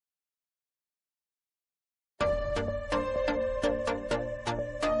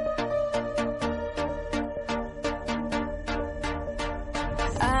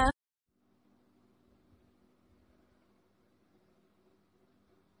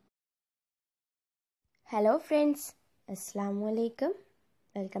Hello friends, Assalamu alaikum.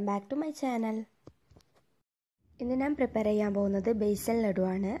 Welcome back to my channel. ഇന്ന് ഞാൻ prepare ചെയ്യാൻ പോകുന്നത് ബേസൻ ലഡു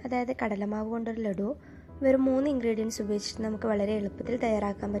ആണ്. അതായത് കടലമാവ് കൊണ്ടൊരു ലഡു. വെറും 3 ഇൻഗ്രീഡിയൻസ് ഉപയോഗിച്ചിട്ട് നമുക്ക് വളരെ എളുപ്പത്തിൽ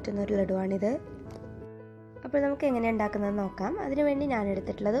തയ്യാറാക്കാൻ പറ്റുന്ന ഒരു ലഡുവാണിത്. അപ്പോൾ നമുക്ക് എങ്ങനെ ഉണ്ടാക്കുന്നത് നോക്കാം. അതിനുവേണ്ടി ഞാൻ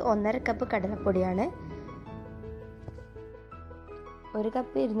എടുത്തിട്ടുള്ളത് 1.5 കപ്പ് കടലപ്പൊടിയാണ്. 1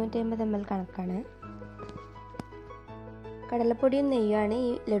 കപ്പ് 250 ml കണക്കാണ്. കടലപ്പൊടിയും നെയ്യുമാണ്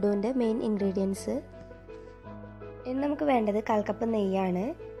ഈ ലഡുവിൻ്റെ മെയിൻ ഇൻഗ്രീഡിയൻസ്. ഇനി നമുക്ക് വേണ്ടത് 1/4 കപ്പ് നെയ്യാണ്.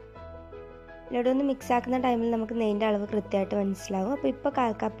 ലഡു ഒന്ന് മിക്സ് ആക്കുന്ന ടൈമിൽ നമുക്ക് നെയ്യിൻ്റെ അളവ് കൃത്യമായിട്ട് മനസ്സിലാവും. അപ്പോൾ ഇപ്പോൾ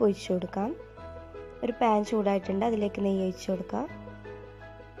 1/4 കപ്പ് ഒഴിച്ചു കൊടുക്കാം. ഒരു പാൻ ചൂടായിട്ടുണ്ട്, അതിലേക്ക് നെയ്യ് ഒഴിച്ചു കൊടുക്കാം.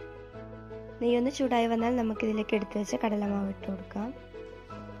 നെയ്യൊന്ന് ചൂടായി വന്നാൽ നമുക്കിതിലേക്ക് എടുത്തു വെച്ച കടലമാവ് ഇട്ട് കൊടുക്കാം.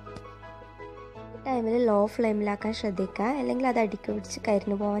 ഈ ടൈമിൽ ലോ ഫ്ലെയിമിലാക്കാൻ ശ്രദ്ധിക്കുക, അല്ലെങ്കിൽ അത് അടിക്ക് പിടിച്ച്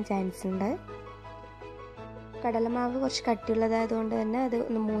കരിഞ്ഞു പോകാൻ ചാൻസ് ഉണ്ട്. കടലമാവ് കുറച്ച് കട്ടിയുള്ളതായതുകൊണ്ട് തന്നെ അത്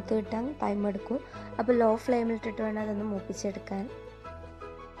ഒന്ന് മൂത്ത് കിട്ടാൻ ടൈം എടുക്കും. അപ്പോൾ ലോ ഫ്ലെയിമിലിട്ടിട്ട് വേണം അതൊന്ന് മൂപ്പിച്ചെടുക്കാൻ.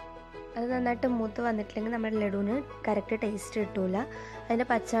 അത് നന്നായിട്ട് മൂത്ത് വന്നിട്ടില്ലെങ്കിൽ നമ്മുടെ ലഡുവിന് കറക്റ്റ് ടേസ്റ്റ് കിട്ടില്ല. അതിൻ്റെ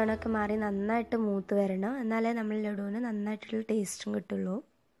പച്ചമണമൊക്കെ മാറി നന്നായിട്ട് മൂത്ത് വരണം, എന്നാലേ നമ്മൾ ലഡുവിന് നന്നായിട്ടുള്ള ടേസ്റ്റും കിട്ടുള്ളൂ.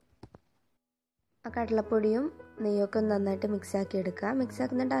 ആ കടലപ്പൊടിയും നെയ്യൊക്കെ ഒന്ന് നന്നായിട്ട് മിക്സാക്കി എടുക്കുക.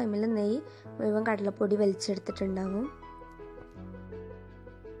 മിക്സാക്കുന്ന ടൈമിൽ നെയ്യ് മുഴുവൻ കടലപ്പൊടി വലിച്ചെടുത്തിട്ടുണ്ടാവും.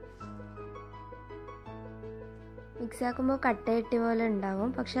 മിക്സാക്കുമ്പോൾ കട്ടയിട്ടി പോലെ ഉണ്ടാവും,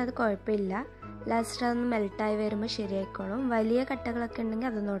 പക്ഷെ അത് കുഴപ്പമില്ല. ലാസ്റ്റ് അതൊന്ന് മെൽട്ടായി വരുമ്പോൾ ശരിയായിക്കോളും. വലിയ കട്ടകളൊക്കെ ഉണ്ടെങ്കിൽ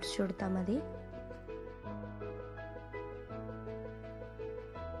അതൊന്ന് ഉടച്ചു കൊടുത്താൽ മതി.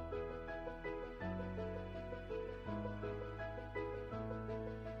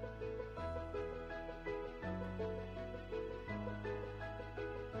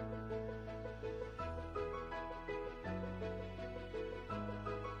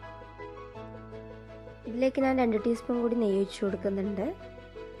 ഇതിലേക്ക് ഞാൻ 2 ടീസ്പൂൺ കൂടി നെയ്യ് ഒഴിച്ചു കൊടുക്കുന്നുണ്ട്.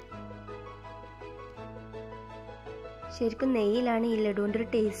 ശരിക്കും നെയ്യിലാണ് ഈ ലഡുവിൻ്റെ ഒരു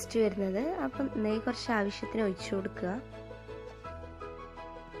ടേസ്റ്റ് വരുന്നത്. അപ്പം നെയ്യ് കുറച്ച് ആവശ്യത്തിന് ഒഴിച്ചു കൊടുക്കുക.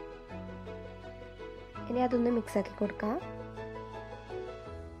 ഇനി അതൊന്ന് മിക്സാക്കി കൊടുക്കുക.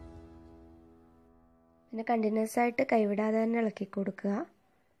 പിന്നെ കണ്ടിന്യൂസ് ആയിട്ട് കൈവിടാതെ തന്നെ ഇളക്കി കൊടുക്കുക.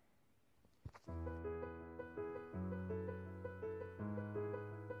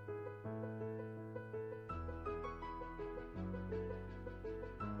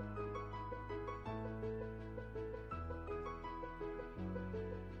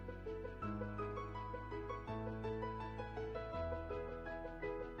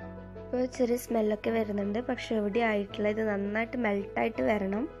 ഇപ്പോൾ ചെറിയ സ്മെല്ലൊക്കെ വരുന്നുണ്ട്, പക്ഷെ എവിടെ ആയിട്ടില്ല. ഇത് നന്നായിട്ട് മെൽട്ടായിട്ട്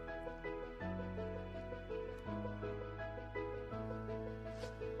വരണം.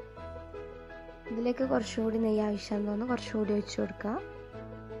 ഇതിലേക്ക് കുറച്ചുകൂടി നെയ്യ് ആവശ്യം തോന്നുന്നു, കുറച്ചുകൂടി ഒഴിച്ചു കൊടുക്കുക.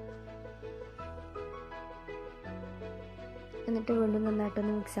 എന്നിട്ട് വീണ്ടും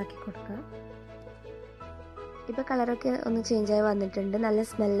നന്നായിട്ടൊന്ന് മിക്സാക്കി കൊടുക്കുക. ഇപ്പോൾ കളറൊക്കെ ഒന്ന് ചേഞ്ചായി വന്നിട്ടുണ്ട്, നല്ല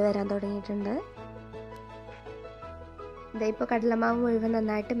സ്മെല്ല് വരാൻ തുടങ്ങിയിട്ടുണ്ട്. ഇപ്പോൾ കടലമാവ് മുഴുവൻ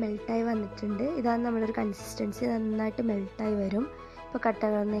നന്നായിട്ട് മെൽട്ടായി വന്നിട്ടുണ്ട്. ഇതാണ് നമ്മളൊരു കൺസിസ്റ്റൻസി. നന്നായിട്ട് മെൽട്ടായി വരും. ഇപ്പോൾ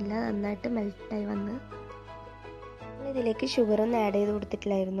കട്ടകളൊന്നുമില്ല, നന്നായിട്ട് മെൽട്ടായി വന്ന്. ഇതിലേക്ക് ഷുഗറൊന്നും ആഡ് ചെയ്ത്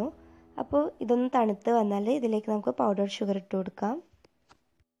കൊടുത്തിട്ടില്ലായിരുന്നു. അപ്പോൾ ഇതൊന്ന് തണുത്ത് വന്നാൽ ഇതിലേക്ക് നമുക്ക് പൗഡർ ഷുഗർ ഇട്ട് കൊടുക്കാം.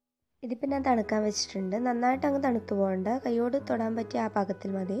 ഇതിപ്പോൾ ഞാൻ തണുക്കാൻ വെച്ചിട്ടുണ്ട്. നന്നായിട്ട് അങ്ങ് തണുത്ത് പോകണ്ട, കൈയോട് തൊടാൻ പറ്റിയ ആ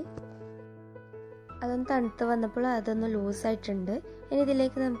പാകത്തിൽ മതി. അതൊന്ന് തണുത്ത് വന്നപ്പോൾ അതൊന്ന് ലൂസായിട്ടുണ്ട്. ഇനി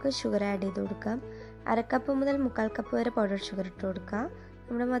ഇതിലേക്ക് നമുക്ക് ഷുഗർ ആഡ് ചെയ്ത് കൊടുക്കാം. 1/2 കപ്പ് മുതൽ 1/4 കപ്പ് വരെ പൗഡർ ഷുഗർ ഇട്ട് കൊടുക്കാം.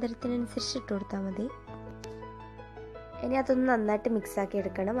 നമ്മുടെ മധുരത്തിനനുസരിച്ച് ഇട്ട് കൊടുത്താൽ മതി. ഇനി അതൊന്ന് നന്നായിട്ട് മിക്സാക്കി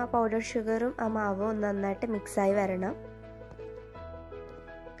എടുക്കണം. ആ പൗഡർ ഷുഗറും ആ മാവും ഒന്ന് നന്നായിട്ട് മിക്സായി വരണം.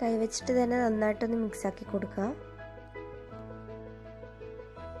 കൈവച്ചിട്ട് തന്നെ നന്നായിട്ടൊന്ന് മിക്സാക്കി കൊടുക്കുക.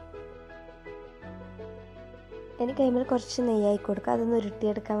 ഇനി കൈമേൽ കുറച്ച് നെയ്യായി കൊടുക്കുക. അതൊന്ന്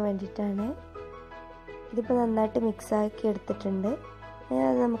ഉരുട്ടിയെടുക്കാൻ വേണ്ടിയിട്ടാണ്. ഇതിപ്പോൾ നന്നായിട്ട് മിക്സാക്കി എടുത്തിട്ടുണ്ട്.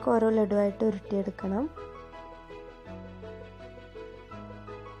 അത് നമുക്ക് ഓരോ ലഡുവായിട്ട് ഉരുട്ടിയെടുക്കണം.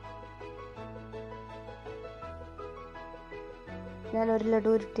 ഞാൻ ഒരു ലഡു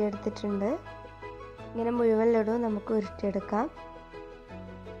ഉരുട്ടിയെടുത്തിട്ടുണ്ട്. ഇങ്ങനെ മുഴുവൻ ലഡു നമുക്ക് ഉരുട്ടിയെടുക്കാം.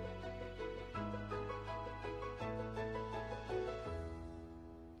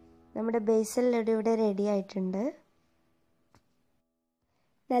 നമ്മുടെ ബേസൻ ലഡു ഇവിടെ റെഡി ആയിട്ടുണ്ട്.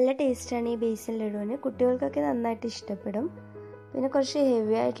 നല്ല ടേസ്റ്റാണ് ഈ ബേസൻ ലഡുവിന്. കുട്ടികൾക്കൊക്കെ നന്നായിട്ട് ഇഷ്ടപ്പെടും. പിന്നെ കുറച്ച്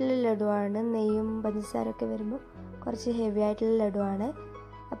ഹെവി ആയിട്ടുള്ള ലഡുവാണ്. നെയ്യും പഞ്ചസാരയൊക്കെ വരുമ്പോൾ കുറച്ച് ഹെവി ആയിട്ടുള്ള ലഡുവാണ്.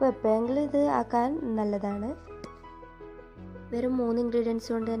 അപ്പോൾ എപ്പോഴെങ്കിലും ഇത് ആക്കാൻ നല്ലതാണ്. വെറും 3 ഇൻഗ്രീഡിയൻസ്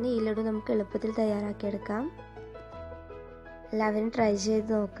കൊണ്ട് തന്നെ ഈ ലഡു നമുക്ക് എളുപ്പത്തിൽ തയ്യാറാക്കിയെടുക്കാം. എല്ലാവരും ട്രൈ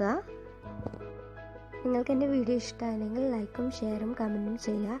ചെയ്ത് നോക്കുക. നിങ്ങൾക്ക് എൻ്റെ വീഡിയോ ഇഷ്ടമാണെങ്കിൽ ലൈക്കും ഷെയറും കമൻറ്റും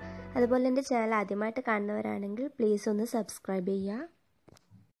ചെയ്യുക. അതുപോലെ എൻ്റെ ചാനൽ ആദ്യമായിട്ട് കാണുന്നവരാണെങ്കിൽ പ്ലീസ് ഒന്ന് സബ്സ്ക്രൈബ് ചെയ്യുക.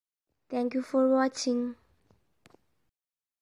 Thank you for watching.